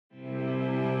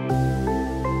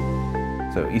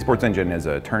So Esports Engine is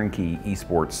a turnkey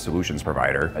esports solutions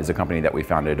provider. It's a company that we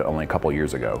founded only a couple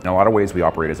years ago. In a lot of ways, we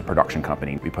operate as a production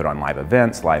company. We put on live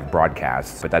events, live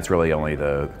broadcasts, but that's really only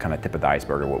the kind of tip of the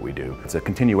iceberg of what we do. It's a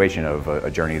continuation of a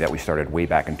journey that we started way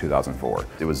back in 2004.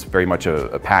 It was very much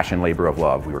a passion, labor of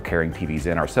love. We were carrying TVs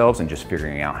in ourselves and just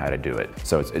figuring out how to do it.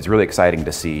 So it's really exciting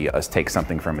to see us take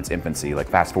something from its infancy. Like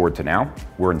fast forward to now,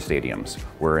 we're in stadiums.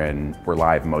 We're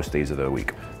live most days of the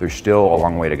week. There's still a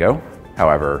long way to go.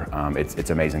 However, it's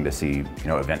amazing to see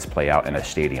events play out in a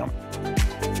stadium.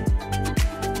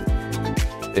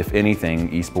 If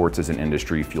anything, esports is an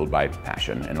industry fueled by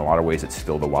passion. In a lot of ways, it's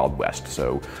still the Wild West.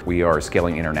 So we are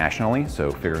scaling internationally,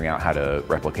 so figuring out how to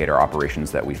replicate our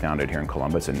operations that we founded here in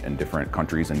Columbus in different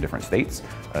countries and different states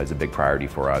is a big priority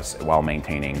for us while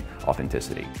maintaining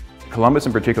authenticity. Columbus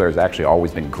in particular has actually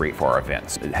always been great for our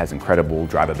events. It has incredible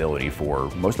drivability for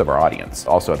most of our audience.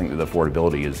 Also, I think that the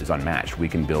affordability is unmatched. We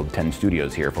can build 10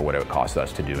 studios here for what it would cost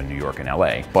us to do in New York and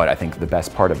LA. But I think the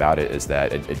best part about it is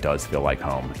that it does feel like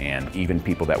home. And even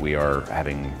people that we are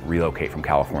having relocate from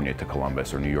California to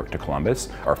Columbus or New York to Columbus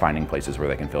are finding places where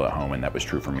they can feel at home, and that was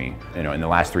true for me. In the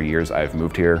last 3 years, I've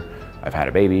moved here, I've had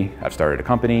a baby, I've started a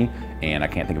company, and I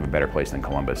can't think of a better place than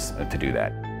Columbus to do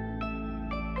that.